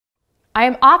I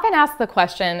am often asked the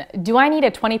question, do I need a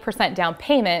 20% down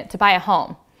payment to buy a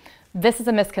home? This is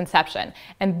a misconception,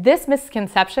 and this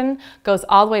misconception goes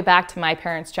all the way back to my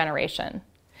parents' generation.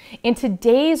 In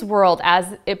today's world,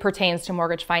 as it pertains to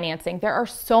mortgage financing, there are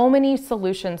so many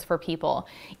solutions for people,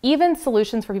 even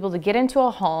solutions for people to get into a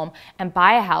home and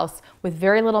buy a house with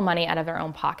very little money out of their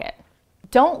own pocket.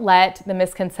 Don't let the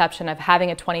misconception of having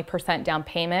a 20% down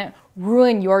payment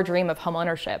ruin your dream of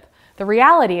homeownership. The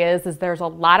reality is there's a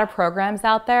lot of programs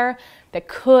out there that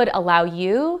could allow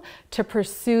you to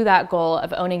pursue that goal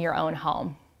of owning your own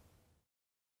home.